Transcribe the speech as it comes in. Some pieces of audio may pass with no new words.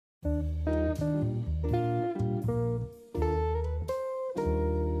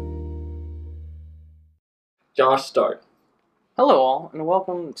Josh, start. Hello all, and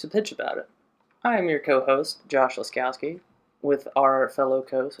welcome to Pitch About It. I am your co-host, Josh Laskowski, with our fellow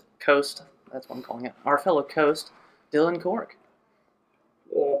that's what I'm calling it, our fellow host, Dylan Cork,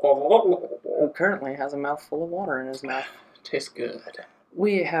 who currently has a mouthful of water in his mouth. Tastes good.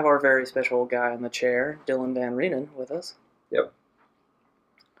 We have our very special guy in the chair, Dylan Van Reenen, with us. Yep.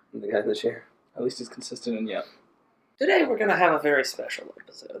 I'm the guy in the chair. At least he's consistent and yep. Today we're going to have a very special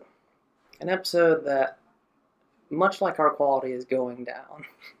episode. An episode that, much like our quality is going down,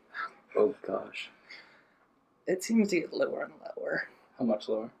 Oh gosh. it seems to get lower and lower. How much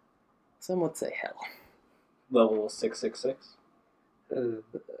lower? Some would say hell. Level 666?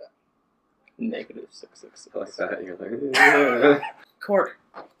 Negative I 666. like that. You're like, Cork,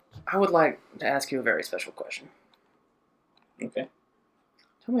 I would like to ask you a very special question. Okay.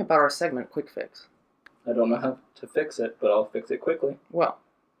 Tell me about our segment, Quick Fix. I don't know how to fix it, but I'll fix it quickly. Well,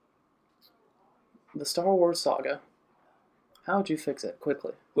 the Star Wars saga. How would you fix it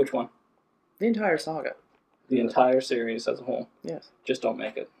quickly? Which one? The entire saga. The entire series as a whole. Yes. Just don't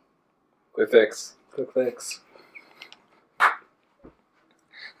make it. quick fix. Quick fix.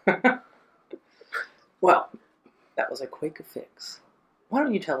 Well, that was a quick fix. Why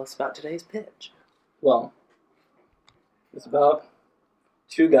don't you tell us about today's pitch? Well, it's about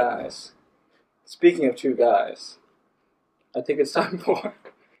two guys. Speaking of two guys, I think it's time for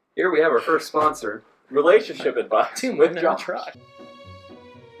Here we have our first sponsor. relationship advice Two with men in a Josh. truck.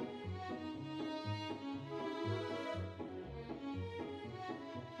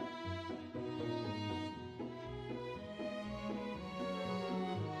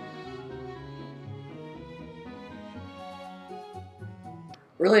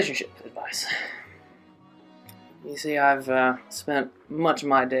 Relationship advice. You see, I've spent much of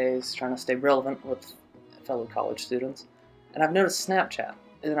my days trying to stay relevant with fellow college students, and I've noticed Snapchat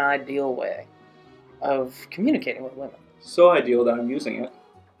is an ideal way of communicating with women. So ideal that I'm using it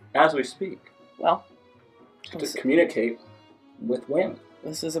as we speak Well, to communicate with women.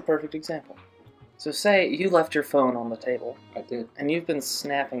 this is a perfect example. So say you left your phone on the table, I did. and you've been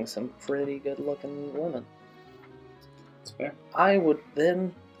snapping some pretty good-looking women. It's fair. I would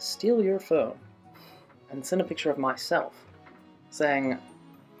then steal your phone and send a picture of myself saying,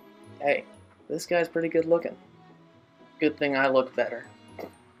 hey, this guy's pretty good looking. Good thing I look better.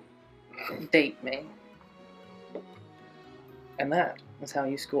 Date me. And that is how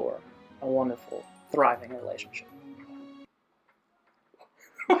you score a wonderful, thriving relationship.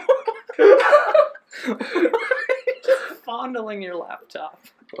 Fondling your laptop.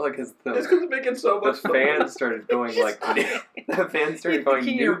 Well, because It's because it's making so the much fun. fan started going like the fan started going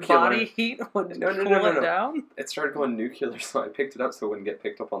Thinking your nuclear. body heat would No, no, cool no, no, it no. down? It started going nuclear, so I picked it up so it wouldn't get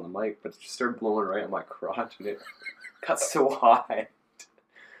picked up on the mic, but it just started blowing right on my crotch, and it got so hot.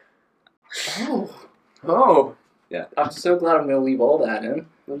 Oh, Oh, yeah. I'm so glad I'm going to leave all that in.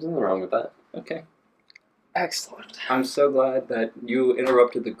 There's nothing wrong with that. Okay. Excellent. I'm so glad that you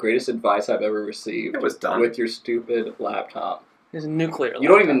interrupted the greatest advice I've ever received It was done. with your stupid laptop. It's nuclear. You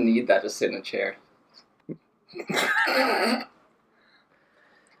don't even need that to sit in a chair.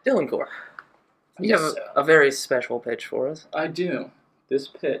 Dylan Core, you Yes, have sir. a very special pitch for us. I do. This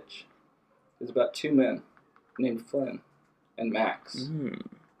pitch is about two men named Flynn and Max.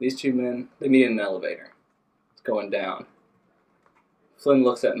 These two men, they meet in an elevator. It's going down. Flynn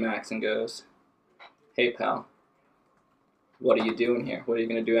looks at Max and goes, hey, pal, what are you doing here? What are you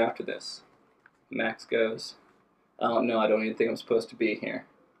going to do after this? Max goes, I don't know. I don't even think I'm supposed to be here.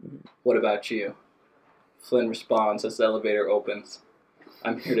 What about you? Flynn responds as the elevator opens,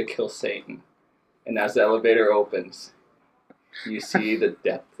 I'm here to kill Satan. And as the elevator opens, you see the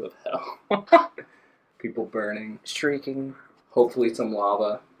depth of hell. People burning. Shrieking. Hopefully some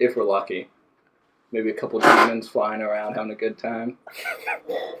lava, if we're lucky. Maybe a couple demons flying around having a good time.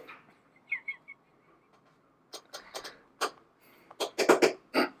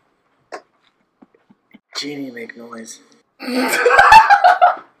 Genie make noise.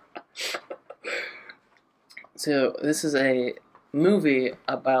 So, this is a movie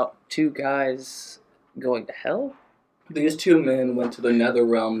about two guys going to hell? These two men went to the nether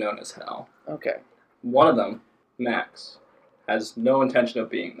realm known as hell. Okay. One of them, Max, has no intention of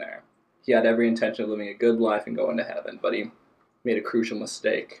being there. He had every intention of living a good life and going to heaven, but he made a crucial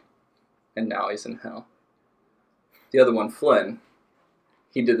mistake, and now he's in hell. The other one, Flynn,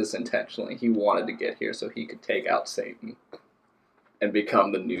 he did this intentionally. He wanted to get here so he could take out Satan and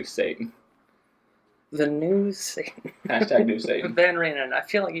become the new Satan. The new Satan. Hashtag new Satan. Van Reenen, I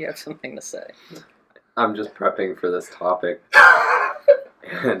feel like you have something to say. I'm just prepping for this topic,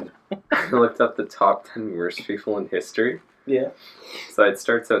 and I looked up the top 10 worst people in history. Yeah. So it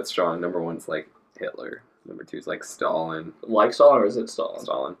starts out strong. Number one's like Hitler. Number 2 is like Stalin. Like Stalin, or is it Stalin?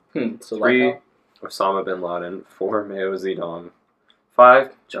 Stalin. So 3, like Osama bin Laden. 4, Mao Zedong.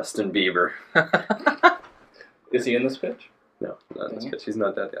 5, Justin Bieber. is he in this pitch? No, not in this pitch. He's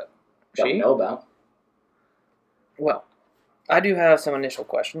not dead yet. That we know about. Well, I do have some initial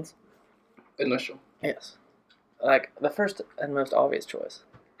questions. Initial. Yes. Like, the first and most obvious choice.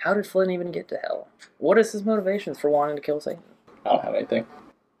 How did Flynn even get to hell? What is his motivations for wanting to kill Satan? I don't have anything.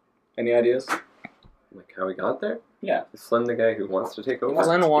 Any ideas? Like how he got there? Yeah. Is Flynn the guy who wants to take over?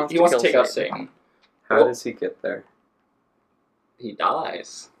 Flynn wants He to wants kill to take out Satan. Satan. How does he get there? He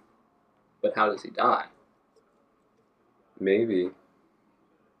dies. But how does he die? Maybe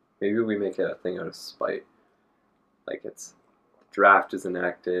we make it a thing out of spite. Like it's draft is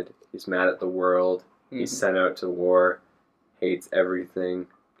enacted. He's mad at the world. He's sent out to war. Hates everything.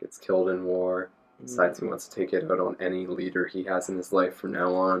 Gets killed in war. Decides he wants to take it out on any leader he has in his life from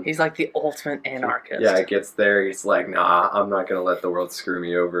now on. He's like the ultimate anarchist. Yeah, it gets there. He's like, nah, I'm not going to let the world screw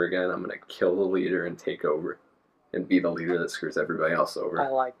me over again. I'm going to kill the leader and take over. And be the leader that screws everybody else over. I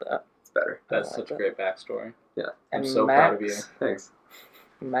like that. It's better. That's such a great backstory. Yeah. I'm And so Max, proud of you. Thanks.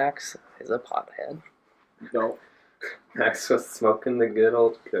 Max is a pothead. No. Max was smoking the good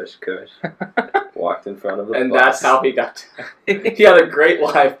old Kush. Walked in front of the And bus. that's how he got he had a great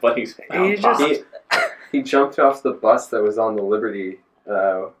life, but he's He jumped off the bus that was on the Liberty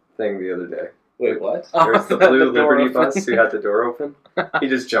thing the other day. Wait, what? There was the blue door Liberty open. bus who had the door open. He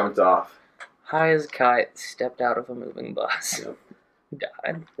just jumped off. High as a kite, stepped out of a moving bus. Yep.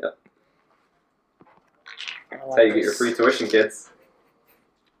 Died. Yep. That's That's how you get your free tuition, kids.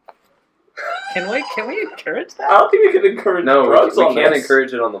 Can we encourage I that? don't think we can encourage No, drugs we on can't this.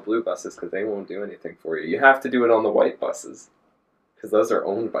 encourage it on the blue buses because they won't do anything for you. You have to do it on the white buses because those are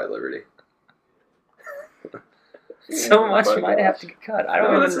owned by Liberty. So much my might gosh. have to get cut. I No,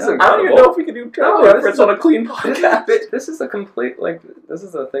 don't this even isn't know. I don't even know if we can do drug No, this reference is on a clean podcast. This is a complete this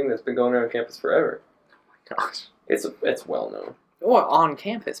is a thing that's been going around campus forever. Gosh. It's well known. Well, on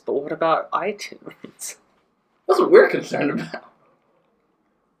campus, but what about iTunes? That's what we're concerned about.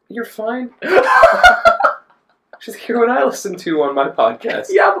 You're fine. Just hear what I listen to on my podcast.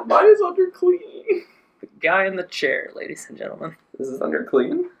 Yeah, but mine is under clean. The guy in the chair, ladies and gentlemen. This is under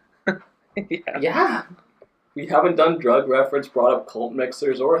clean. Yeah. Yeah. We haven't done drug reference, brought up cult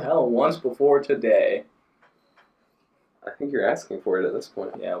mixers, or hell once before today. I think you're asking for it at this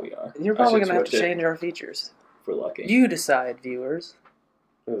point. Yeah, we are. You're I probably should going to have to switch it change our features. if we're lucky. You decide, viewers.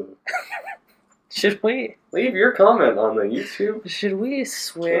 Ooh. Should we? Leave your comment on the YouTube. Should we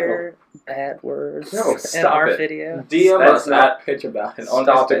swear bad words No, in stop our it. video? DM That's us not- at Pitch About It on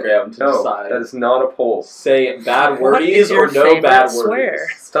Stop it. Instagram to No, decide. that is not a poll. Say bad What is wordies your or no favorite bad wordies. swear?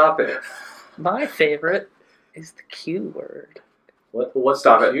 Stop it. My favorite is the Q word. What's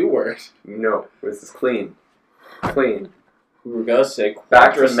Stop the it. Q word? No, this is clean. Clean. We were gonna say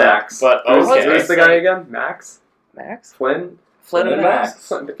Back to quadricep, Max. but Who's, okay. who's the guy again? Max? Max? Flynn? Flynn and and Max. Max.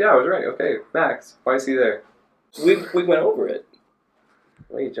 Flynn. Yeah, I was right. Okay, Max. Why is he there? We went over it.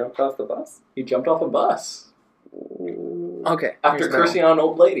 Wait, he jumped off the bus? He jumped off a bus Ooh. Okay. after here's the cursing out an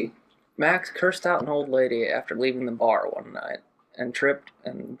old lady. Max cursed out an old lady after leaving the bar one night and tripped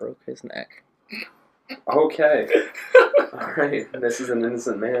and broke his neck. Okay. Alright, this is an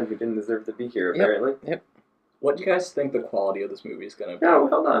innocent man who didn't deserve to be here, Yep. apparently. What do you guys think the quality of this movie is gonna be? No,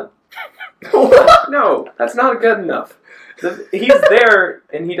 hold on. No, that's not good enough. He's there,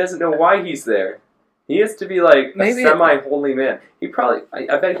 and he doesn't know why he's there. He has to be like Maybe a semi-holy man. He probably,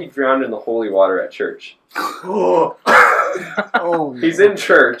 I bet he drowned in the holy water at church. Oh, He's in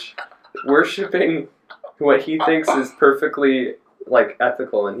church, worshiping what he thinks is perfectly like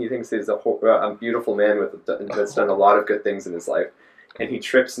ethical, and he thinks he's a beautiful man that's done a lot of good things in his life, and he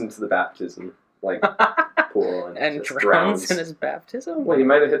trips into the baptism like pool and just drowns in his baptism? Well, he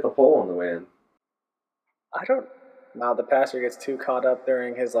might have hit the pole on the way in. I don't... Now the pastor gets too caught up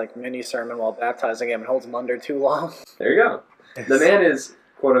during his mini sermon while baptizing him and holds him under too long. There you go. The man is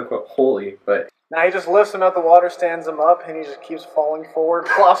quote unquote holy, but Now he just lifts him out the water, stands him up, and he just keeps falling forward,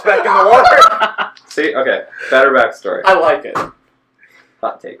 flops back in the water. see, okay, better backstory. I like it.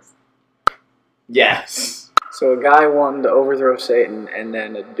 Hot takes. Yes. So a guy wanted to overthrow Satan, and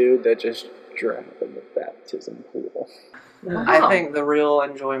then a dude that just drowned in the baptism pool. I think the real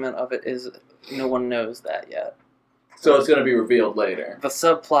enjoyment of it is no one knows that yet. So it's gonna be revealed later. The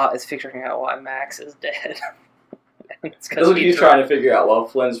subplot is figuring out why Max is dead. And it's 'cause That's what he he's drowned. trying to figure out while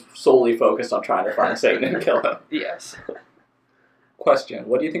Flynn's solely focused on trying to find Satan and kill him. Yes. Question: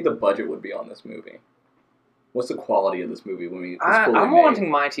 what do you think the budget would be on this movie? What's the quality of this movie when it's fully I'm made? wanting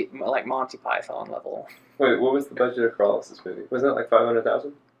Monty Python level. Wait, what was the budget of Crawlus' movie? Wasn't it like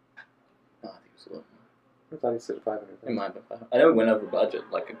 500,000? Oh, I think it was a little. I thought you said 500. It might have been 500. I know we went over budget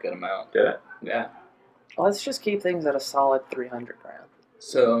like a good amount. Did it? Yeah. Let's just keep things at a solid 300 grand.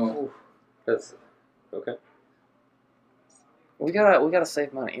 So That's okay. We gotta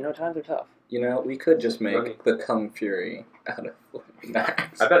save money. Times are tough. we could just make Money. the Kung Fury out of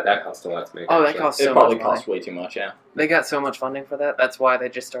Max. I bet that cost a lot to make. Oh, that actually. costs It so probably much money. costs way too much. Yeah. They got so much funding for that. That's why they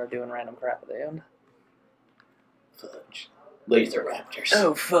just started doing random crap at the end. Fudge. Laser Raptors.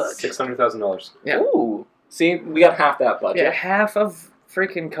 Oh, fudge. $600,000. Yeah. Ooh. See, we got half that budget. Yeah, half of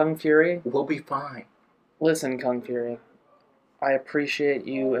freaking Kung Fury. We'll be fine. Listen, Kung Fury, I appreciate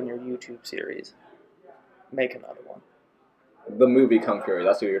you and your YouTube series. Make another one. The movie Kung Fury,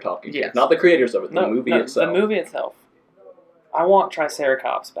 that's who you're talking Yes. to. Not the creators of it, the movie itself. The movie itself. I want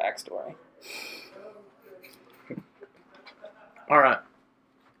Triceratops' backstory. Alright.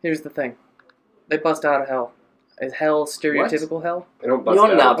 Here's the thing. They bust out of hell. Is hell stereotypical hell? They don't bust You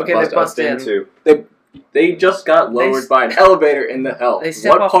don't out. know to Okay, bust they out. bust in. Into. They just got lowered by an elevator in the hell. They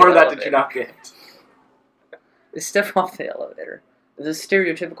step What off part the of that did you elevator. not get? They step off the elevator. Is this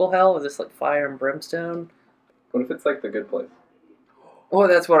stereotypical hell? Is this like fire and brimstone? What if it's like the good place? Well,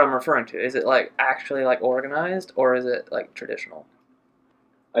 that's what I'm referring to. Is it like actually like organized, or is it like traditional?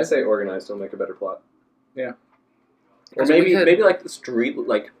 I say organized will make a better plot. Or Because maybe we could- maybe like the street,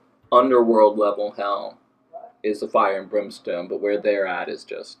 like underworld level hell is the fire and brimstone, but where they're at is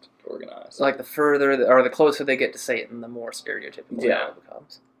just organized. So like the further or the closer they get to Satan, the more stereotypical Yeah. hell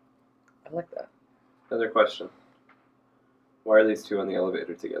becomes. I like that. Another question. Why are these two on the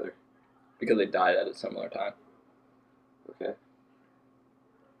elevator together? Because they died at a similar time. Okay.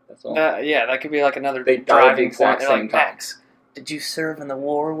 That's all. Yeah, that could be like another They died at the driving exact point. They're same like, time. Max, did you serve in the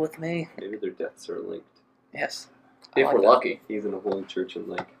war with me? Maybe their deaths are linked. Yes. I If like we're that. lucky. He's in a holy church in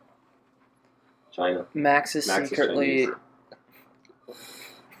like China. Max is Max is secretly. Chinese.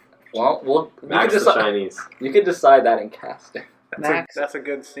 Well, Max is Chinese. you could decide that in casting. Max. That's a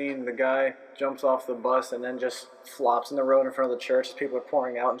good scene. The guy jumps off the bus and then just flops in the road in front of the church. People are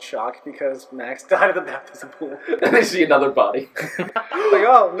pouring out in shock because Max died at the baptism pool. And they see another body. Like,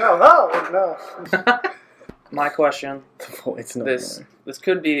 oh, no. My question. The voice This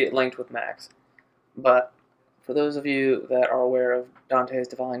could be linked with Max, but for those of you that are aware of Dante's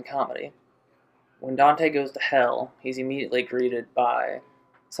Divine Comedy, when Dante goes to hell, he's immediately greeted by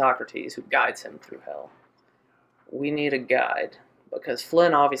Socrates, who guides him through hell. We need a guide, because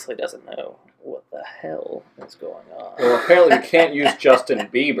Flynn obviously doesn't know what the hell is going on. Well, apparently we can't use Justin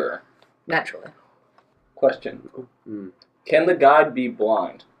Bieber. Naturally. Question. Mm. Can the guide be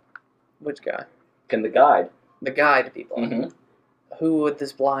blind? Which guy? Can the guide? The guide be blind. Mm-hmm. Who would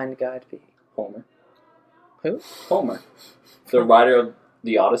this blind guide be? Homer. Who? Homer. The writer of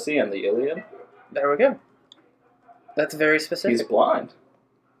the Odyssey and the Iliad. There we go. That's very specific. He's blind.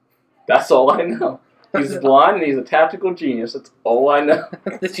 That's all I know. He's blind and he's a tactical genius. That's all I know.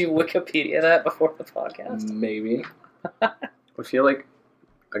 Did you Wikipedia that before the podcast? Maybe. I feel like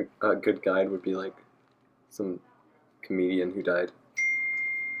a good guide would be like some comedian who died.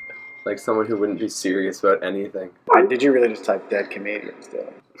 Like someone who wouldn't be serious about anything. Did you really just type dead comedians,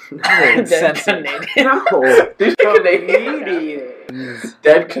 though? Dead Canadian. No. These are Canadians.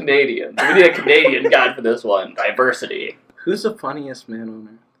 Dead Canadians. We need a Canadian guide for this one. Diversity. Who's the funniest man on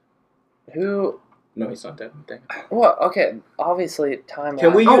earth? Who? No, he's not dead. Dang. Well, okay. Obviously, timeline.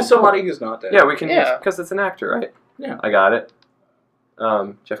 Can we use somebody who's not dead? Yeah, we can use Yeah. because it's an actor, right? Yeah. I got it.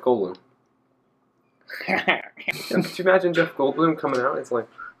 Jeff Goldblum. Could you imagine Jeff Goldblum coming out? It's like,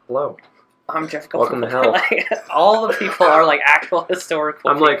 hello. I'm Jeff Goldblum. Welcome to hell. Like, all the people are like actual historical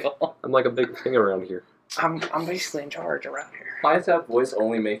I'm like- people. I'm like a big thing around here. I'm basically in charge around here. Why is that voice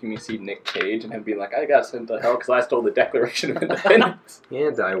only making me see Nick Cage and him being like, I got sent to hell because I stole the Declaration of Independence?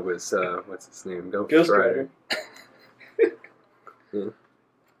 And I was, what's his name? Ghost Rider.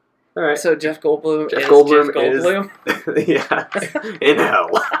 All right. So Jeff Goldblum Jeff is Goldblum Jeff Goldblum? yeah. In hell.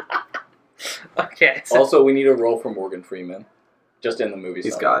 Okay. So Also, we need a role for Morgan Freeman. Just in the movie.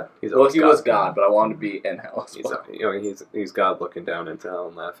 He's somewhere. God. He's Well, always he was God, but I wanted to be in hell as He's, well. he's God looking down into hell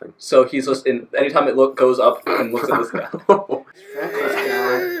and laughing. So he's just in. Anytime it goes up and looks at the sky.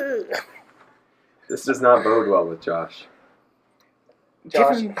 This does not bode well with Josh.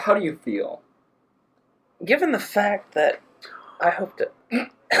 Josh, Given- how do you feel? given the fact that I hope to,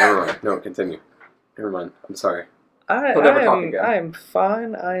 Never mind. No, continue. Never mind. I'm sorry. We'll never talk again. I am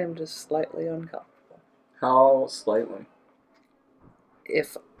fine. I am just slightly uncomfortable. How slightly?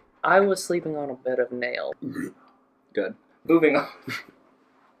 If I was sleeping on a bed of nails, Good. Moving on.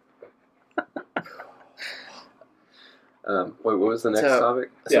 Wait, what was the next So-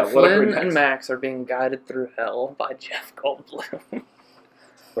 topic? Yeah, so whatever Flynn next. and Max are being guided through hell by Jeff Goldblum.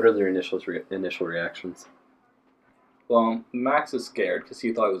 What are their initial reactions? Well, Max is scared because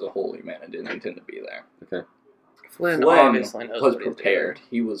he thought he was a holy man and didn't intend to be there. Okay. Flynn obviously knows was what he's prepared. doing.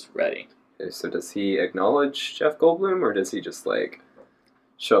 He was ready. Okay, so does he acknowledge Jeff Goldblum, or does he just, like,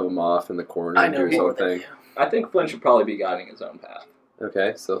 shove him off in the corner I and do know his more own than thing? you. I think Flynn should probably be guiding his own path.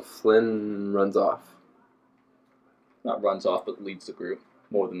 Okay, so Flynn runs off. Not runs off, but leads the group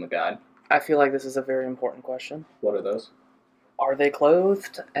more than the guide. I feel like this is a very important question. What are those? Are they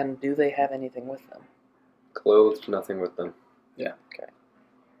clothed, and do they have anything with them? Clothed, nothing with them. Yeah. Okay.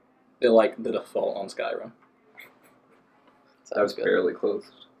 They're like the default on Skyrim. That was good. barely clothed.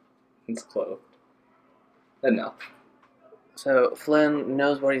 It's clothed. Enough. So Flynn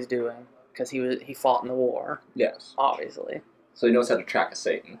knows what he's doing because he fought in the war, Yes. obviously. So he knows how to track a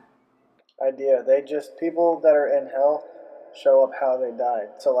Satan. Idea. They just, people that are in hell show up how they died.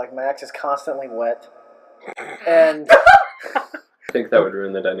 So, like, Max is constantly wet. And I think that would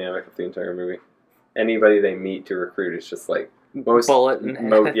ruin the dynamic of the entire movie. Anybody they meet to recruit is just like most Bullet in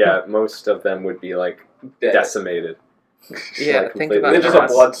hand. most of them would be like Dead. decimated. Yeah, Like, think completely about There's just a that.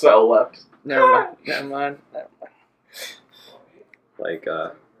 blood cell left. Never mind. Never mind. Like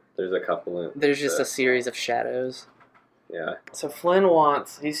there's a couple in. There's just a series of shadows. Yeah. So Flynn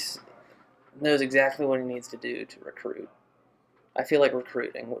knows exactly what he needs to do to recruit. I feel like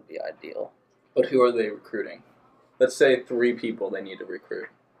recruiting would be ideal. But who are they recruiting? Let's say 3 people they need to recruit.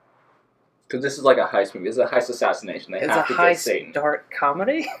 Because this is like a heist movie. This is a heist assassination. They Is a have to get heist Satan. dark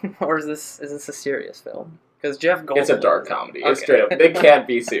comedy, or is this a serious film? Because Jeff Goldblum. It's a dark comedy. It's Okay. straight up. They can't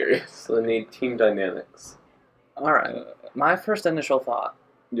be serious. So they need team dynamics. All right. My first initial thought: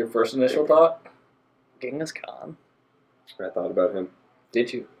 Your first initial thought? Genghis Khan. I thought about him.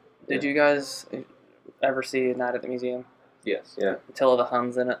 Did you? Did you guys ever see Night at the Museum? Yes. Yeah. Attila the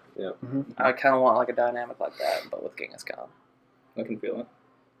Hun's in it. Yeah. I kind of want like a dynamic like that, but with Genghis Khan. I can feel it.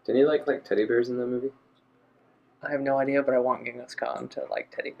 Didn't he like teddy bears in that movie? I have no idea, but I want Genghis Khan to like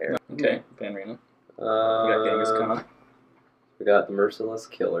teddy bear. Okay, Van Reno. We We got Genghis Khan. We got the merciless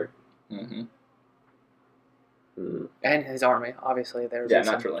killer. Mm-hmm. And his army, obviously. Yeah,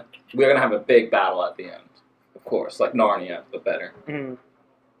 naturally. We're going to have a big battle at the end. Of course, like Narnia, but better. Mm.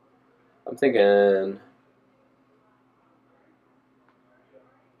 I'm thinking.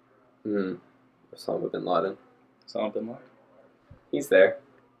 Osama bin Laden. Osama bin Laden. He's there.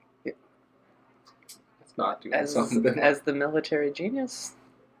 It's not doing As Osama bin Laden. as the military genius,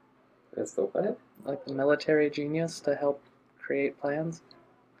 That's the what? like the military genius to help create plans.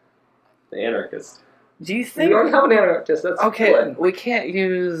 The anarchist. Do you We think? already have an anarchist. That's Okay, Flynn. we can't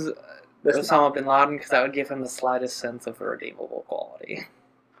use That's Osama bin Laden because that would give him the slightest sense of a redeemable quality.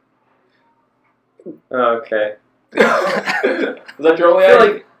 Okay. Is that your only I feel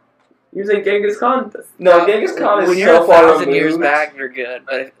idea? like using Genghis Khan. No, Genghis Khan is when you're so far 1,000 years removed. back, you're good.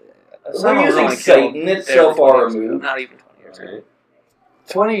 But if We're Osama was using only Satan, killed it's barely so far 20 years ago. removed. Not even 20 years ago. Alright.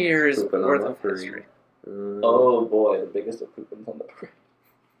 20 years Pooping on worth the of parade. history. Oh boy, the biggest of poopins on the parade.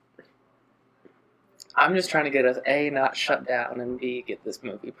 I'm just trying to get us A, not shut down, and B, get this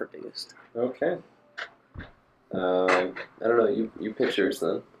movie produced. Okay. I don't know. You pick yours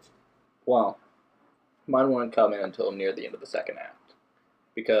then. Well, mine won't come in until near the end of the second act.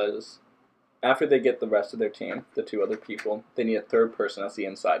 Because after they get the rest of their team, the 2 other people, they need a third person as the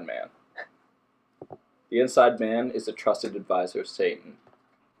inside man. The inside man is a trusted advisor of Satan.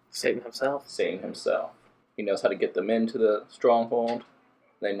 Satan himself. Satan himself. He knows how to get them into the stronghold.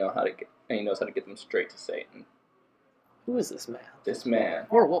 He knows how to get them straight to Satan. Who is this man? This man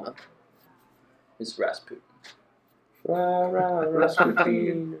Or woman? is Rasputin.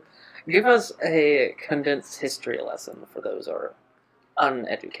 Rasputin. Give us a condensed history lesson for those who are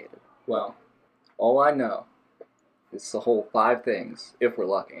uneducated. Well, all I know is the whole 5 things, if we're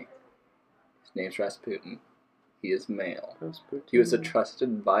lucky. His name's Rasputin. He is male. He was a trusted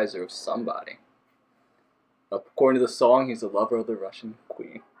advisor of somebody. According to the song, he's a lover of the Russian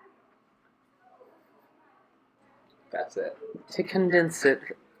queen. That's it. To condense it,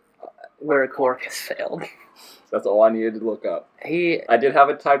 where Cork has failed. That's all I needed to look up. I did have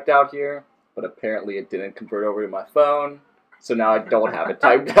it typed out here, but apparently it didn't convert over to my phone, so now I don't have it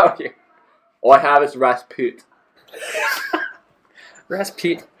typed out here. All I have is Rasputin.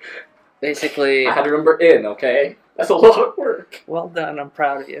 Rasputin, basically... I had to remember in, okay? That's a lot of work. Well done, I'm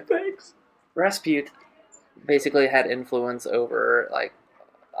proud of you. Thanks. Rasputin basically had influence over, like,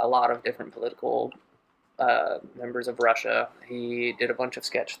 a lot of different political members of Russia. He did a bunch of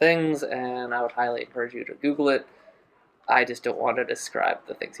sketch things, and I would highly encourage you to Google it. I just don't want to describe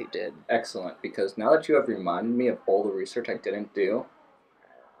the things he did. Excellent, because now that you have reminded me of all the research I didn't do,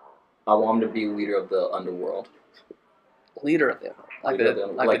 I want him to be leader of the underworld. Leader of them. Like Leader of the-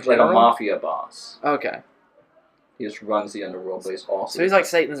 like like a general? a mafia boss. Okay. He just runs the underworld, but he's also... So he's like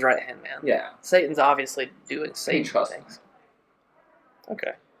Satan's right-hand man. Yeah. Satan's obviously doing Satan trust things.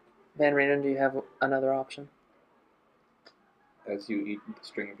 Okay. Van Reenen, do you have another option? As you eat the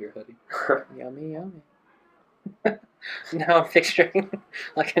string of your hoodie. Yummy, yummy. Now I'm picturing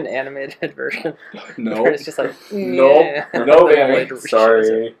like an animated version. No. Where it's just like, No. yeah. No, Van.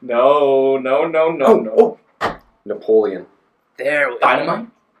 Sorry. No. Oh. Napoleon. There we go. Dynamite?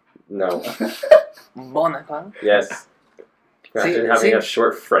 No. Bonaparte. Yes. Imagine having a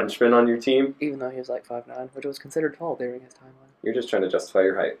short Frenchman on your team. Even though he was like 5'9", which was considered tall during his timeline. You're just trying to justify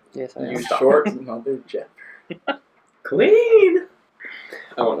your height. Yes, I You am. short mother Jeff. Clean!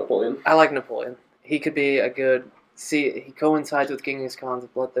 I want Napoleon. I like Napoleon. He could be a good... See, he coincides with Genghis Khan's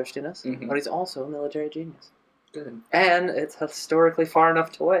bloodthirstiness, but he's also a military genius. Good. And it's historically far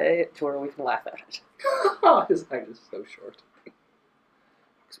enough away to where we can laugh at it. His height is so short.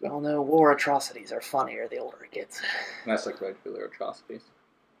 Because we all know war atrocities are funnier the older it gets. That's like regular atrocities.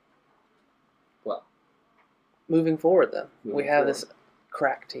 Well, Moving forward, then, we Moving have forward. this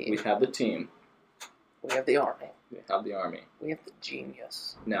crack team. we have the team. We have the army. We have the army. We have the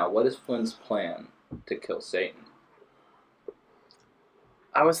genius. Now, what is Flynn's plan to kill Satan?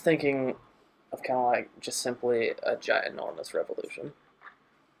 I was thinking of kind of like just simply a ginormous revolution.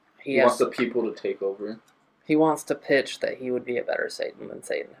 He wants the people to take over. He wants to pitch that he would be a better Satan than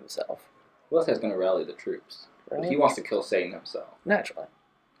Satan himself. Well, that's going to rally the troops. But he wants to kill Satan himself. Naturally.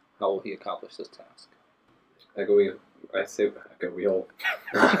 How will he accomplish this task? I go wheel.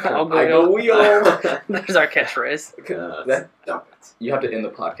 I'll go I go wheel. There's our catchphrase. Stop it. You have to end the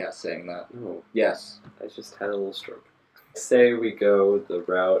podcast saying that. No, Yes. I just had a little stroke. Say we go the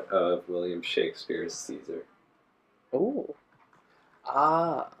route of William Shakespeare's Caesar. Ooh.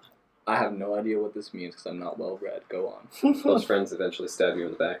 Ah. I have no idea what this means because I'm not well read. Go on. Those friends eventually stab you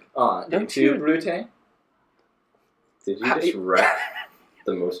in the back. Don't you you- Brute? Did you How- just wreck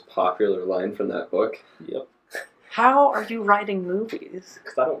the most popular line from that book? Yep. How are you writing movies?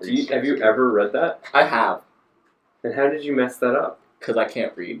 Because I don't read. Have you ever read that? I have. And how did you mess that up? Because I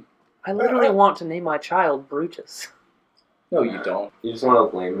can't read. I literally want to name my child Brutus. No, you don't. You just want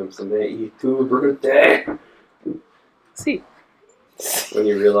to blame him someday. You too, Brute. See. When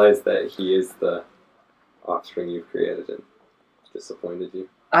you realize that he is the offspring you've created and disappointed you.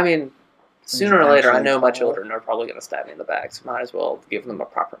 I mean, sooner or later, I actually know my tall. children are probably going to stab me in the back, so might as well give them a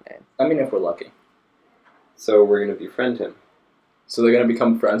proper name. I mean, if we're lucky. So we're going to befriend him. So they're going to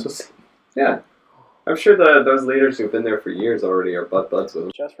become friends with Satan? Yeah. I'm sure those leaders who've been there for years already are buds with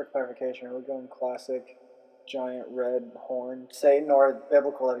him. Just for clarification, are we going classic, giant red horn Satan, or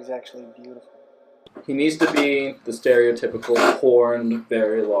biblical that he's actually beautiful? He needs to be the stereotypical horned,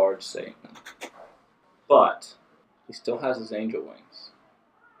 very large Satan. But he still has his angel wings.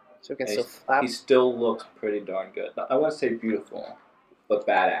 So we can And still flap. he still looks pretty darn good. I wouldn't say beautiful, but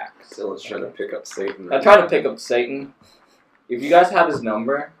badass. Dylan's trying to pick up Satan. I tried to pick up Satan. If you guys have his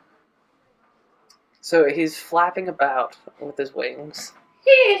number, So he's flapping about with his wings.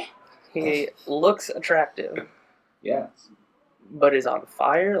 He looks attractive, yes, but is on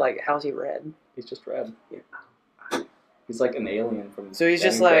fire? Like, how's he red? he's just red. He's like an alien from. So he's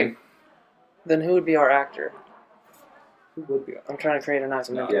just anything. like... Then who would be our actor? Who would be? I'm trying to create a nice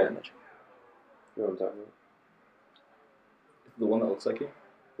mental Yeah. image. You know what I'm talking about? The one that looks like you?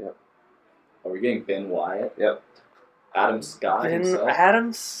 Yep. Are we getting Ben Wyatt? Yep. Adam Scott Then himself?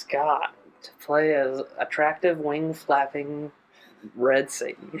 Adam Scott to play as attractive wing-flapping red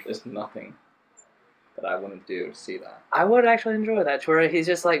Satan. There's nothing that I wouldn't do to see that. I would actually enjoy that, where he's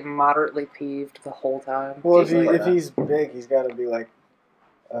just like moderately peeved the whole time. Well, He's like if that. he's big, he's got to be like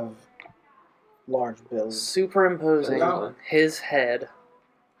of large build. Superimposing No. his head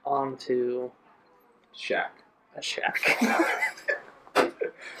onto Shaq. a shack.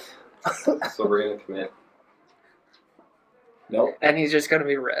 So we're going to commit. Nope. And he's just going to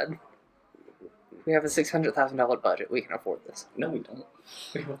be red. We have a $600,000 budget. We can afford this. No, we don't.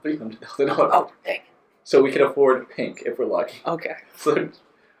 We have a $300,000. Oh, dang. So we can afford pink if we're lucky. Okay. So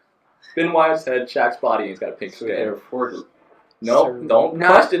Ben Wyatt's head, Shaq's body, he's got a pink So we can skin. afford it. No, So don't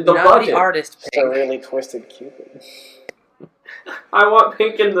not, question the not budget. the artist It's a pink. really twisted Cupid. I want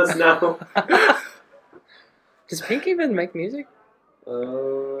pink in this now. Does Pink even make music?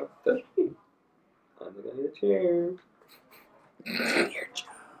 Does he? I'm going to need a chair.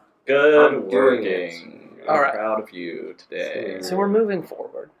 Good I'm doing working. it. I'm All right. proud of you today. So we're moving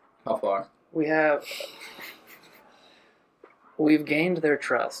forward. How far? We've gained their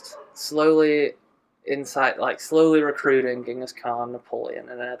trust. Slowly slowly recruiting Genghis Khan, Napoleon,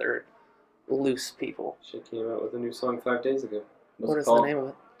 and other loose people. She came out with a new song 5 days ago. What's What it is the called? name of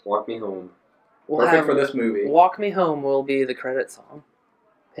it? Walk Me Home. We'll Perfect have for this movie. Walk Me Home will be the credit song.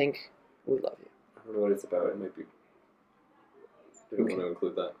 Pink, we love you. I don't know what it's about. It might be. We don't want to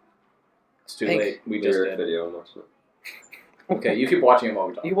include that. It's too Pink. late. We just Lyric did. video. I'm watching it. Okay, you keep watching it while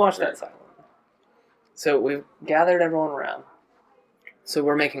we talk. You watch that silently. So we've gathered everyone around. So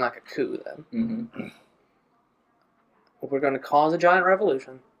we're making like a coup then. Mm-hmm. We're going to cause a giant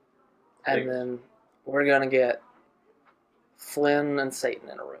revolution. And Big. then we're going to get Flynn and Satan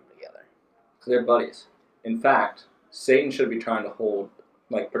in a room together. So they're buddies. In fact, Satan should be trying to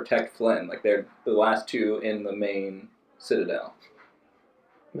protect Flynn. Like they're the last two in the main citadel.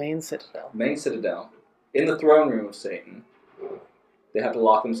 Main Citadel. Main citadel. In the throne room of Satan. They have to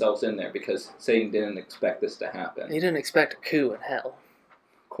lock themselves in there because Satan didn't expect this to happen. You didn't expect a coup in hell.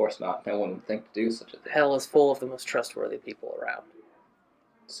 Of course not. No one would think to do such a thing. Hell is full of the most trustworthy people around.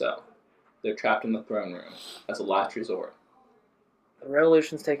 So, they're trapped in the throne room as a last resort. The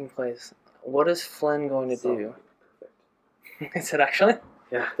revolution's taking place. What is Flynn going to do? Perfect. Is it actually?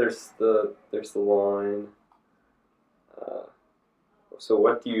 Yeah, there's the line. So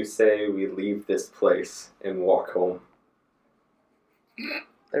what do you say we leave this place and walk home?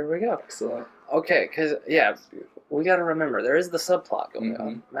 There we go. Excellent. Okay, because, yeah, It's beautiful. we got to remember, there is the subplot going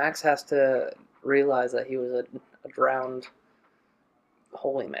on. Max has to realize that he was a drowned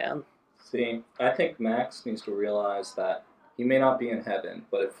holy man. See, I think Max needs to realize that he may not be in heaven,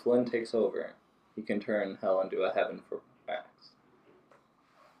 but if Flynn takes over, he can turn hell into a heaven for Max.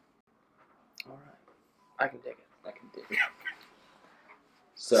 Alright. I can dig it. I can dig it.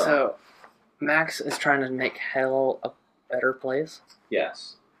 So, Max is trying to make hell a better place?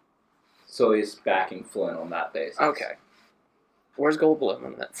 Yes. So he's backing Flynn on that basis. Okay. Where's Goldblum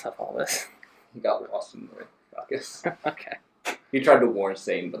in the midst of all this? He got lost in the ruckus. Okay. He tried to warn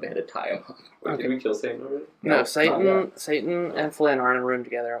Satan, but they had to tie him up. Wait, Okay. did we kill Satan already? No, not Satan and Flynn are in a room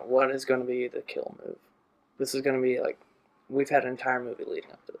together. What is going to be the kill move? This is going to be like, we've had an entire movie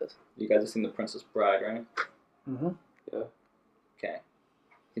leading up to this. You guys have seen The Princess Bride, right? Mm-hmm. Okay.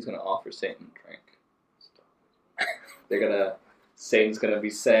 He's gonna offer Satan a drink. Satan's gonna be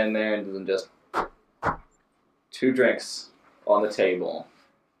standing there and then just 2 drinks on the table.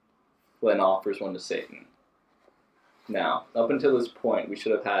 Flynn offers one to Satan. Now, up until this point, we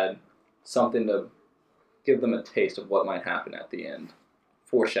should have had something to give them a taste of what might happen at the end.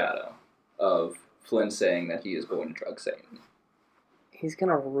 Foreshadow of Flynn saying that he is going to drug Satan. He's going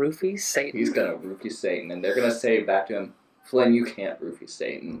to roofie Satan? He's gonna roofie Satan, and they're gonna say back to him, Flynn, you can't roofie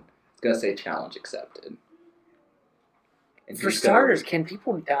Satan. It's gonna say challenge accepted. And For he's starters, can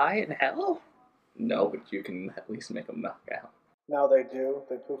people die in hell? No, but you can at least make them knock out. Now they do.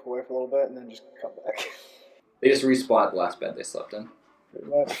 They poof away for a little bit and then just come back. They just respawn at the last bed they slept in. Pretty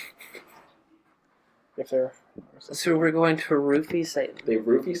much. If they're... So we're going to roofie Satan. They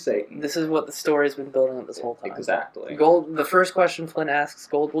roofie Satan. This is what the story's been building up this whole time. Exactly. The first question Flynn asks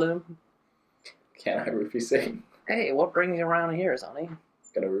Goldblum, Can I roofie Satan? hey, what brings you around here, Sonny?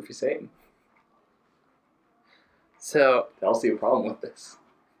 Gonna roofie Satan. So, I don't see a problem with this.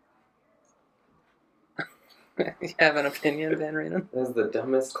 you have an opinion, Van Reenen? That's the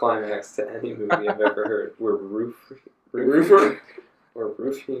dumbest climax to any movie I've ever heard. We're Roofer?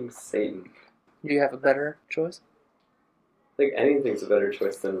 roofing Satan. Do you have a better choice? I think anything's a better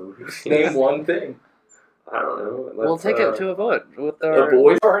choice than roofing. Name one thing. I don't know. We'll take it to a vote with A our...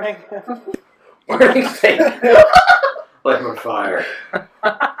 boy Burning. burning Satan. Light on fire.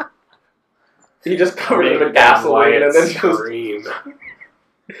 He just covered it Make with gasoline and then goes... scream.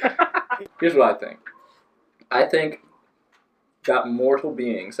 Here's what I think. I think that mortal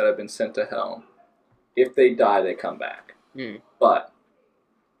beings that have been sent to hell, if they die, they come back. But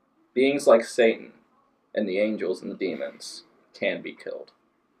beings like Satan and the angels and the demons can be killed.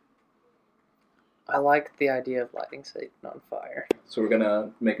 I like the idea of lighting Satan on fire. So we're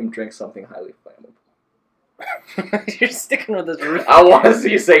gonna make him drink something highly flammable. You're sticking with this roof. I want to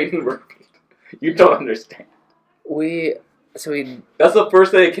see Satan repeat. You don't understand. So we... That's the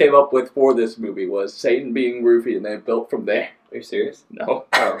first thing they came up with for this movie was Satan being roofied, and they built from there. Are you serious? No.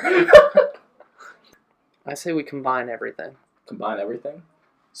 Oh. I say we combine everything. Combine everything.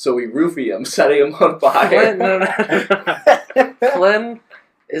 So we roofie him, setting him on fire. Flynn, no. Flynn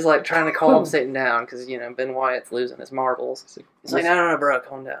is like trying to calm Satan down because, Ben Wyatt's losing his marbles. He's like, no, bro,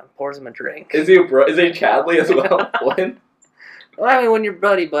 calm down. Pours him a drink. Is he Chadley as well, Flynn? Well, I mean, when you're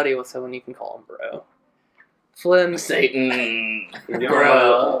buddy with someone, you can call him bro. Flynn... Satan.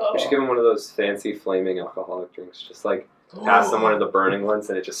 Bro. We should give him one of those fancy flaming alcoholic drinks. Just like pass him one of the burning ones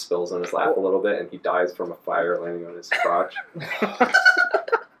and it just spills on his lap a little bit and he dies from a fire landing on his crotch.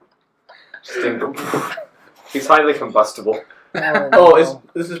 He's highly combustible.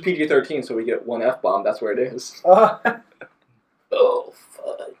 This is PG-13, so we get one F-bomb. That's where it is. Oh,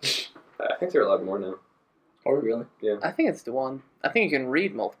 fudge. I think they're allowed more now. Are we really? Yeah. I think it's the one. I think you can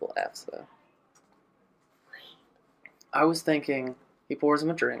read multiple Fs, though. I was thinking, he pours him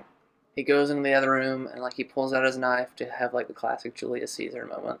a drink. He goes into the other room, and, like, he pulls out his knife to have, like, the classic Julius Caesar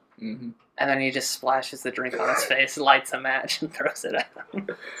moment. Mm-hmm. And then he just splashes the drink on his face, lights a match, and throws it at him.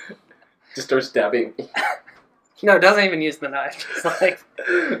 Just starts stabbing. No, doesn't even use the knife. Just, like...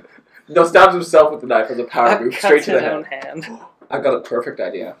 No, stabs himself with the knife as a power move, straight to the own head. hand. I've got a perfect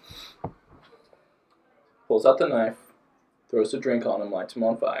idea. Pulls out the knife, throws the drink on him, lights him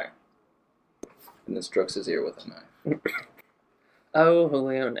on fire, and then strokes his ear with a knife. Oh,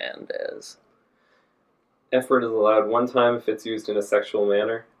 Julio Hernandez. F word is allowed one time if it's used in a sexual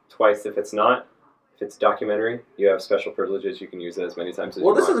manner, twice if it's not. If it's documentary, you have special privileges. You can use it as many times as you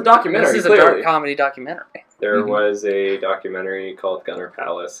want. Well, this is a documentary. This is clearly. a dark comedy documentary. There was a documentary called Gunner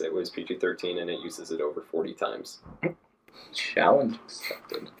Palace. It was PG-13 and it uses it over 40 times. Challenge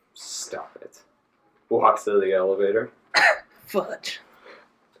accepted. Stop it. Walks to the elevator. Fudge.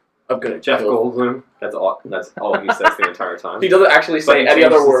 I'm gonna Jeff Goldblum. That's all he says the entire time. He doesn't actually say But any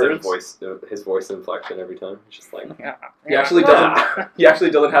other changes words. his voice inflection every time. It's just like He actually doesn't. He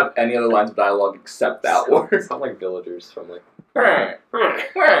actually doesn't have any other lines of dialogue except that word. It's not like villagers from like.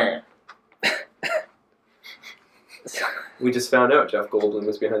 We just found out Jeff Goldblum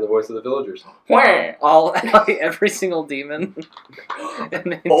was behind the voice of the villagers. Every single demon.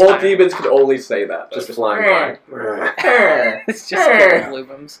 All demons can only say that. Just flying by. It's just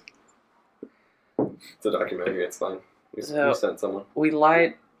Goldblum's. It's a documentary. It's fine. We sent someone. We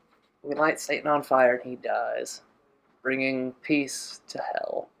light Satan on fire and he dies, bringing peace to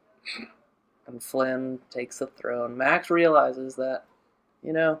hell. And Flynn takes the throne. Max realizes that,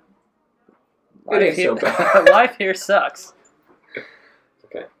 It ain't so bad. life here sucks.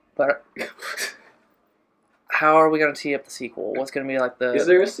 Okay. But how are we going to tee up the sequel? What's going to be like the... Is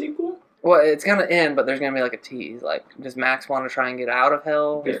there a sequel? Well, it's going to end, but there's going to be like a tease. Like, does Max want to try and get out of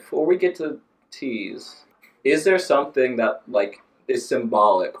hell? Before we get to tease, is there something that, like, is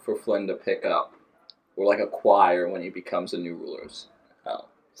symbolic for Flynn to pick up? Or, like, acquire when he becomes a new ruler of hell?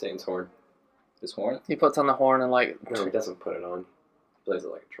 Satan's horn. His horn? He puts on the horn and, like... No, he doesn't put it on. He plays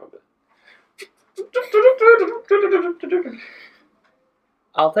it like a trumpet.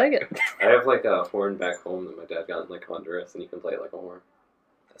 I'll take it. I have like a horn back home that my dad got in like Honduras, and you can play it like a horn.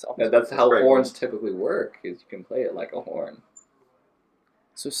 That's how horns typically work. Is you can play it like a horn.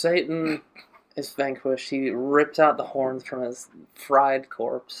 So Satan is vanquished. He rips out the horns from his fried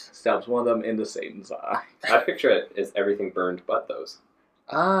corpse. Stabs one of them into Satan's eye. I picture it as everything burned but those.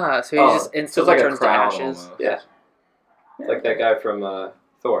 Ah, so he just instantly turns to ashes. Almost. Yeah. It's like that guy from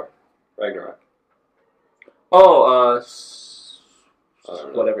Thor, Ragnarok. Oh,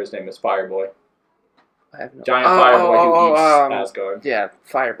 whatever his name is, Fireboy. I have no... Giant Fireboy who eats Asgard. Yeah,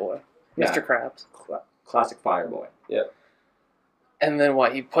 Fireboy. Yeah. Mr. Krabs. Classic Fireboy. Yep. And then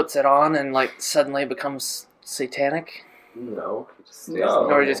what, he puts it on and like suddenly becomes satanic? No. He just stays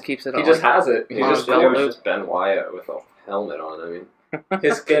Or he just keeps it on? He just has it. He just just just Ben Wyatt with a helmet on, I mean.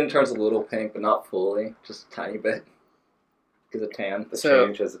 His skin turns a little pink, but not fully. Just a tiny bit. Gives a tan. The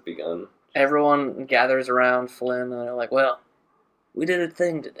change has begun. Everyone gathers around Flynn and they're like, well, we did a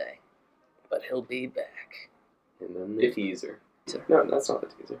thing today, but he'll be back. And then the teaser. No, that's not the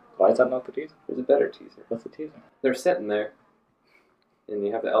teaser. Why is that not the teaser? There's a better teaser. What's the teaser? They're sitting there, and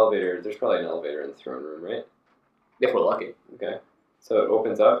you have the elevator. There's probably an elevator in the throne room, right? If we're lucky. Okay. So it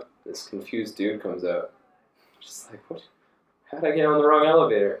opens up. This confused dude comes out. Just like, what? How'd I get on the wrong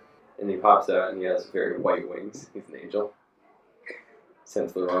elevator? And he pops out, and he has very white wings. He's an angel. Sent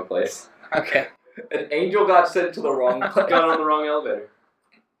to the wrong place. Okay. An angel got sent to the wrong place. Got on the wrong elevator.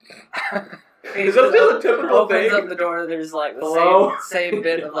 Is that just a typical opens thing? up the door, there's like the Hello? same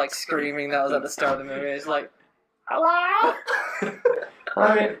bit of like screaming that was at the start of the movie. It's like, Hello?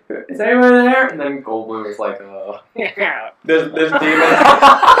 Hi, is anyone there? And then Goldblum is like, yeah. There's demons.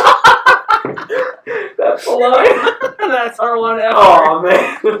 That's the line. That's our one ever. oh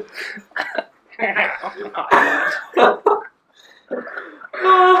man.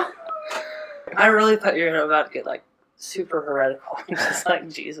 I really thought you were about to get like super heretical and just like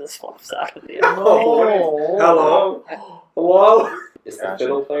Jesus flops out of the end. Oh. Hello? Hello? Is the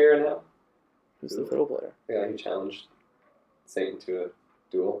fiddle player in hell? Who's the fiddle player? The guy who challenged Satan to a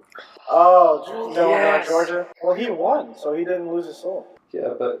duel. Oh, Yes. Georgia. Well, he won, so he didn't lose his soul.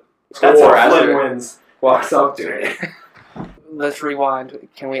 Yeah, but That's how how Flynn Flynn wins. Walks up to it. Let's rewind.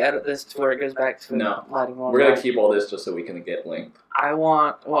 Can we edit this to where it goes back to No. lighting one? We're going to keep all this just so we can get length. I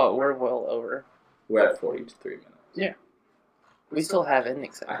want. Well, we're well over. We're at 43 minutes. Yeah. We still have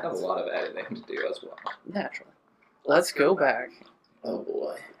ending I have a segments. lot of editing to do as well. Naturally. Let's go back. Oh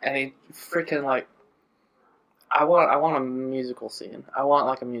boy. And he freaking like. I want a musical scene. I want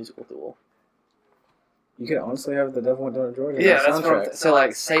like a musical duel. You could honestly have the Devil Went Down to Georgia. Yeah, that's soundtrack. what. So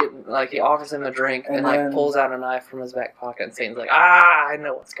like Satan, like he offers him a drink and, And like then- pulls out a knife from his back pocket, and Satan's like, I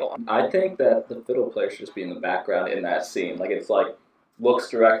know what's going on. I think that the fiddle player should just be in the background in that scene. Like it's like looks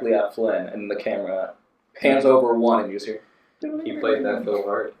directly at Flynn, and the camera pans over one, and you just hear. He played that fiddle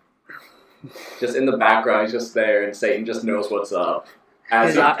hard. Just in the background, he's just there, and Satan just knows what's up. As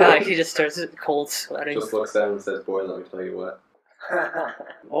His he- eye, like he just starts cold sweating. Just looks at him and says, "Boy, let me tell you what."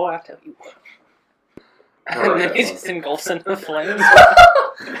 Oh, I tell you what. I And like then that he one. just engulfs into flames.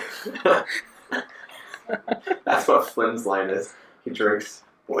 That's what Flynn's line is. He drinks.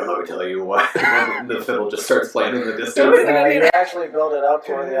 Boy, let me tell you what. And the fiddle just starts playing in the distance. You actually build it up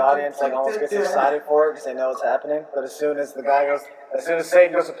to where the audience like almost gets excited for it because they know what's happening. But as soon as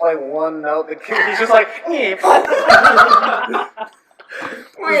Satan goes to play one note, he's just like,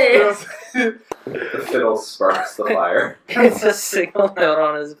 The fiddle sparks the fire. It's a single note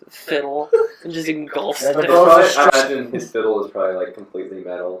on his fiddle and just engulfs Yeah, the it. bow- I imagine his fiddle is probably like completely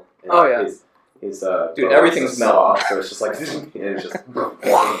metal. And Oh, yeah. His Dude, bow everything's is metal. soft, so it's just like and it's just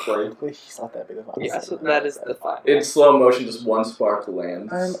flame. He's not that big of a Yeah, so that is the fire. in slow motion, just one spark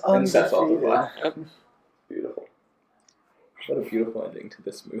lands I'm and sets off the undefeated. fire. Beautiful. What a beautiful ending to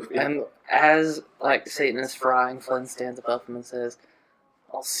this movie. And as like Satan is frying, Flynn stands above him and says,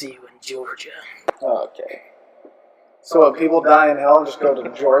 "I'll see you in Georgia." Okay. So what, people die in hell and just go to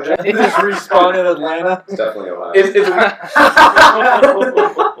Georgia? They just respawn in Atlanta? It's definitely Ohio.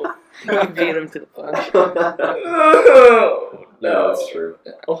 He beat him to the punch. No, it's true.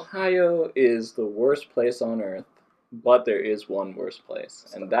 Ohio is the worst place on earth, but there is one worse place,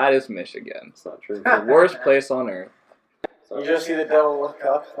 and that is Michigan. It's not true. The worst place on earth. You just see the devil look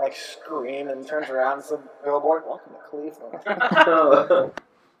up, like scream, and turns around and says, "Billboard, welcome to Cleveland."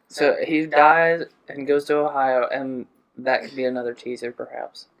 So he dies and goes to Ohio, and that could be another teaser,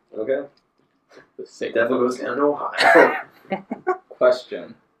 perhaps. Okay. The The Satan devil goes down to Ohio.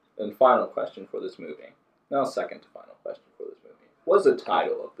 question, and final question for this movie. No, second to final question for this movie. What's the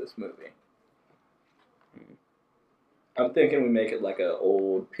title of this movie? I'm thinking we make it like an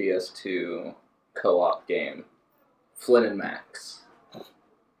old PS2 co-op game. Flynn and Max.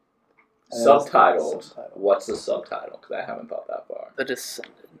 Subtitled. Subtitle. What's the subtitle? Because I haven't thought that far. The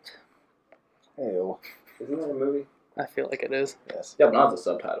Descendant. Ew. Isn't that a movie? I feel like it is. Yes. Yeah, but not the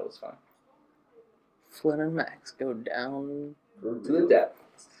subtitle. It's fine. Flynn and Max go down. To the depth.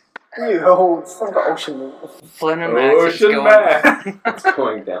 Ew, it's like an ocean movie. Flynn and Max is Ocean going. It's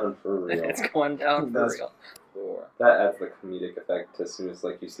going down for real. It's going down for That's- real. Four. That adds the comedic effect as soon as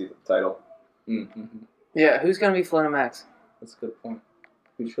like you see the title. Mm-hmm. Yeah, who's gonna be Flynn and Max? That's a good point.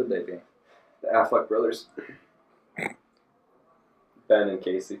 Who should they be? The Affleck brothers. Ben and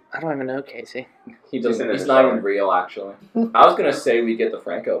Casey. I don't even know Casey. He Just doesn't. in He's his not shower. even real, actually. I was gonna say we get the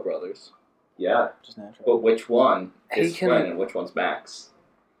Franco brothers, Yeah. Just natural. but which one He is can- Flynn and which one's Max?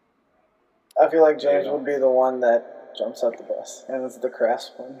 I feel like James would be the one that jumps out the bus, and it's the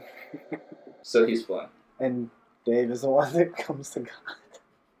crass one. So he's Flynn. And Dave is the one that comes to God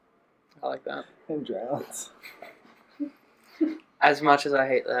I like that. and drowns. As much as I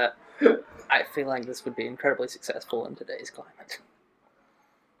hate that, I feel like this would be incredibly successful in today's climate.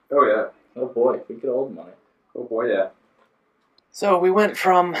 Oh yeah. Oh boy, if we get old money. Oh boy, yeah. So we went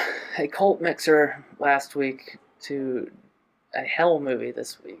from a cult mixer last week to a hell movie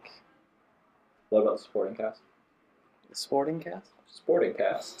this week. What about the supporting cast? The Sporting Cast? Sporting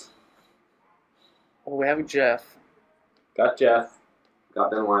cast. Well, we have Jeff. Got Jeff.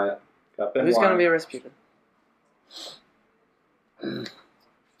 Got Ben Wyatt. Got Ben Who's going to be Wyatt, Rasputin?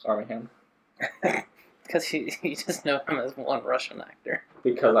 Army Hand. Because you just know him as one Russian actor.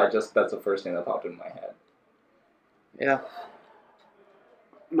 Because that's the first thing that popped in my head. Yeah.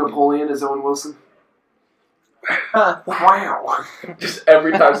 Napoleon is Owen Wilson. Wow. Just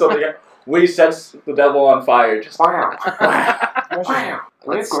every time something we set the devil on fire, just Wow. Wow. Wow. We have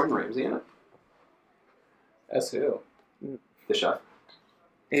Let's- Gordon Ramsay in it. as who? The chef.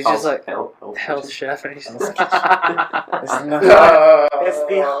 He's just like health health chef, and he's just It's, not, it's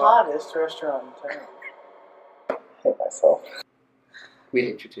the hottest restaurant in town. I hate myself. We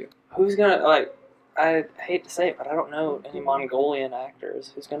hate you too. Who's gonna like? I hate to say it, but I don't know any Mongolian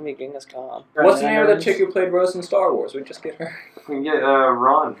actors. Who's gonna be Genghis Khan? What's the name of that chick who played Rose in Star Wars? We just get her. We can get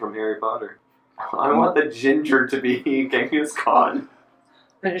Ron from Harry Potter. I want the ginger to be Genghis Khan.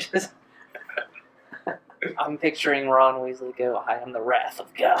 It's just- I'm picturing Ron Weasley go, "I am the wrath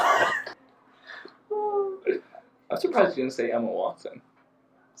of God." I'm surprised you didn't say Emma Watson.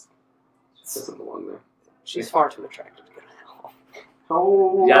 She doesn't belong there. She's far too attractive to go to hell.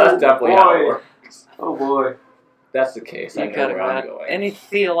 Oh, Yeah, that's definitely how it works. Oh boy. That's the case. I You know cut it where I'm out. going. Any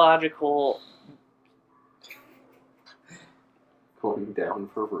theological... Going down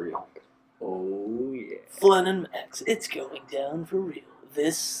for real. Oh, yeah. Flynn and Max, it's going down for real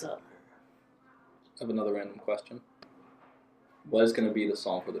this summer. I have another random question. What is going to be the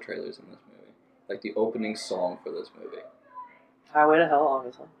song for the trailers in this movie? Like the opening song for this movie. Highway to Hell,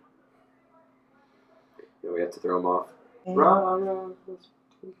 obviously. Yeah, we have to throw him off. No,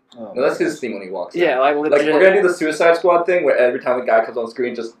 that's his theme when he walks in. Yeah, like legit. Like, we're going to do the Suicide Squad thing where every time a guy comes on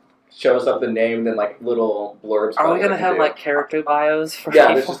screen just shows up the name and then, like, little blurbs. Are we going to have, like, character bios for Yeah,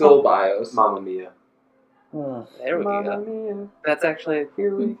 people? there's just little bios. Mamma Mia. There we Mamma go. Mia. That's actually...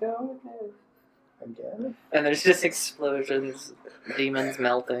 Here we go again. And there's just explosions, demons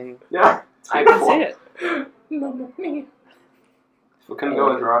melting. Yeah. I can see it. Mamma Mia. If we couldn't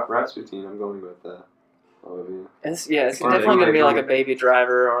go with Rasputin, I'm going with Mamma Mia. It's Or definitely going to be maybe- like a Baby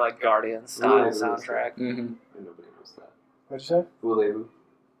Driver or like Guardians style Yeah, soundtrack. Mm-hmm. And nobody knows that. What'd you say? Voulez-vous?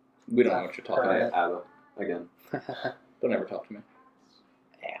 We don't know what you're talking Okay, about. ABBA. Again. Don't ever talk to me.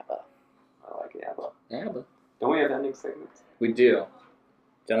 ABBA. I like ABBA. Yeah, but Don't we have ending segments? we do.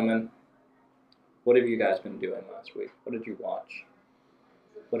 Gentlemen, what have you guys been doing last week? What did you watch?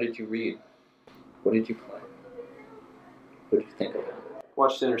 What did you read? What did you play? What did you think of it?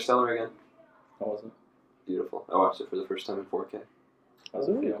 Watched Interstellar again. How was it? Beautiful. I watched it for the first time in 4K. How was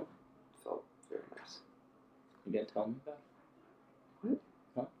it feel? Felt very nice. You didn't tell me about it?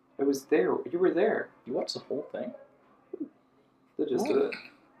 I was there. You were there. You watched the whole thing? The gist of it.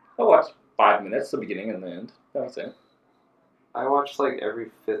 I watched 5 minutes, the beginning and the end. That was it. I watched like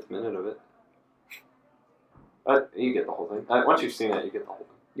every 5th minute of it. You get the whole thing. Once you've seen it, you get the whole thing.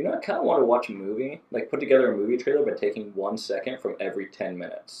 You know, I kind of want to watch a movie, like put together a movie trailer by taking 1 second from every 10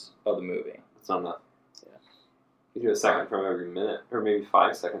 minutes of the movie. It's not enough. Yeah. You do a second from every minute, or maybe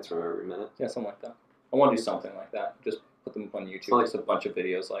 5 seconds from every minute. Yeah, something like that. I want to do something like that. Just put them up on YouTube, So, like- just a bunch of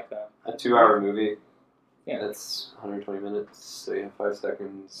videos like that. A 2-hour movie. Yeah. That's 120 minutes, so you have 5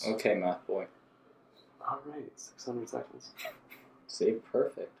 seconds. Okay, math boy. Alright, 600 seconds. See,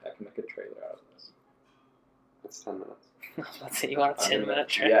 perfect. I can make a trailer out of this. That's 10 minutes. Let's see, you want a 10-minute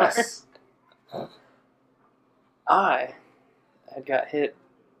trailer? Yes. I had got hit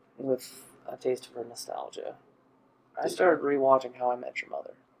with a taste for nostalgia. I started rewatching How I Met Your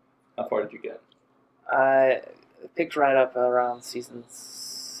Mother. How far did you get? I picked right up around season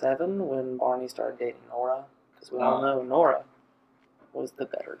 7 when Barney started dating Nora, because we all know Nora was the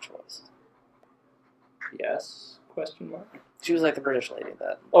better choice. Yes? Question mark? She was like the British lady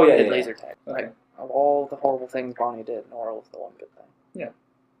that Oh, yeah, did yeah, laser tag. Okay. Like, of all the horrible things Barney did, Nora was the one good thing. Yeah.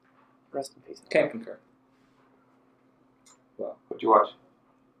 Rest in peace. Can concur. What'd you watch?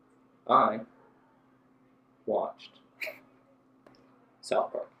 I watched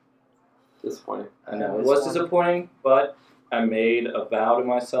South Park. Disappointing. I know it was disappointing, but I made a vow to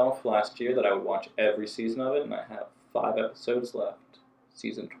myself last year that I would watch every season of it, and I have 5 episodes left.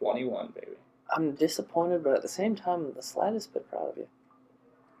 Season 21, baby. I'm disappointed, but at the same time, the slightest bit proud of you.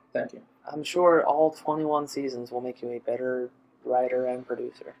 Thank you. I'm sure all 21 seasons will make you a better writer and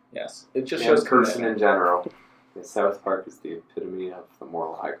producer. Yes. It just And shows person commitment. in general. Yeah, South Park is the epitome of the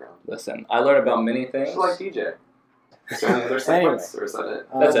moral high ground. Listen, I learned about many things. It's like DJ. Is there any other segments, or is that it?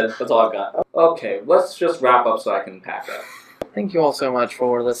 That's it. That's all I've got. Okay, let's just wrap up so I can pack up. Thank you all so much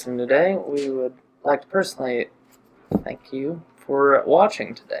for listening today. We would like to personally thank you for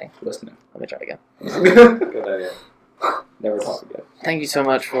watching today. Listening. Let me try again. Good idea. Never talk again. Thank you so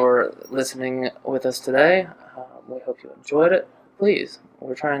much for listening with us today. We hope you enjoyed it. Please,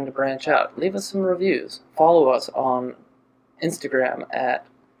 we're trying to branch out. Leave us some reviews. Follow us on Instagram at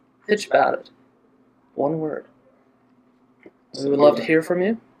PitchAboutIt. One word. We would love to hear from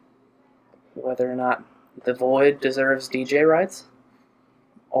you. Whether or not The Void deserves DJ rights.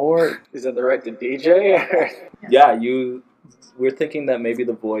 Or Is that the right to DJ? Yeah, we're thinking that maybe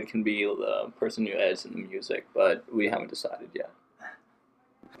the Void can be the person who adds in the music, but we haven't decided yet.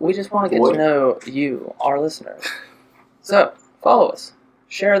 we just want to get Void? to know you, our listeners. So, follow us.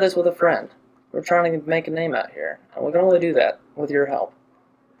 Share this with a friend. We're trying to make a name out here, and we can only do that with your help.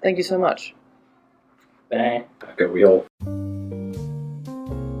 Thank you so much. Bang. Okay, we all.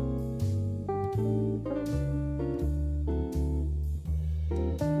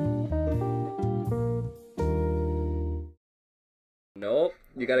 Nope.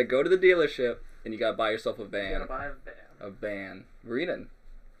 You gotta go to the dealership and you gotta buy yourself a van. buy a van. A van. Renan.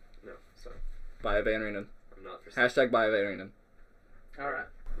 No, sorry. Buy a van, Renan. I'm not for Hashtag buy a van, Renan. Alright.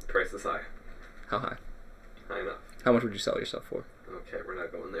 Price is high. How high? High enough. How much would you sell yourself for? Okay, we're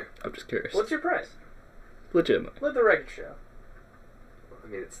not going there. I'm just curious. What's your price? Legitimate. Let the record show. I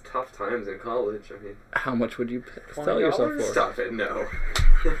mean, it's tough times in college. I mean, How much would you sell yourself for? stop it, no.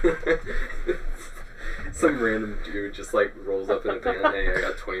 Some random dude just like rolls up in a van, hey, I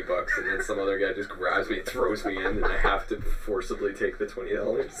got $20, and then some other guy just grabs me, throws me in, and I have to forcibly take the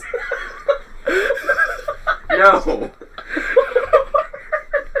 $20. No.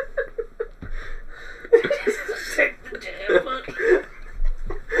 Take the damn money.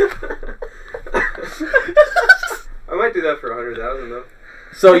 I might do that for $100,000 though.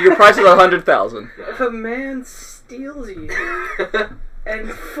 So your price is $100,000. If a man steals you and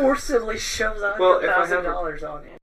forcibly shoves Well, if I have $100,000 on you.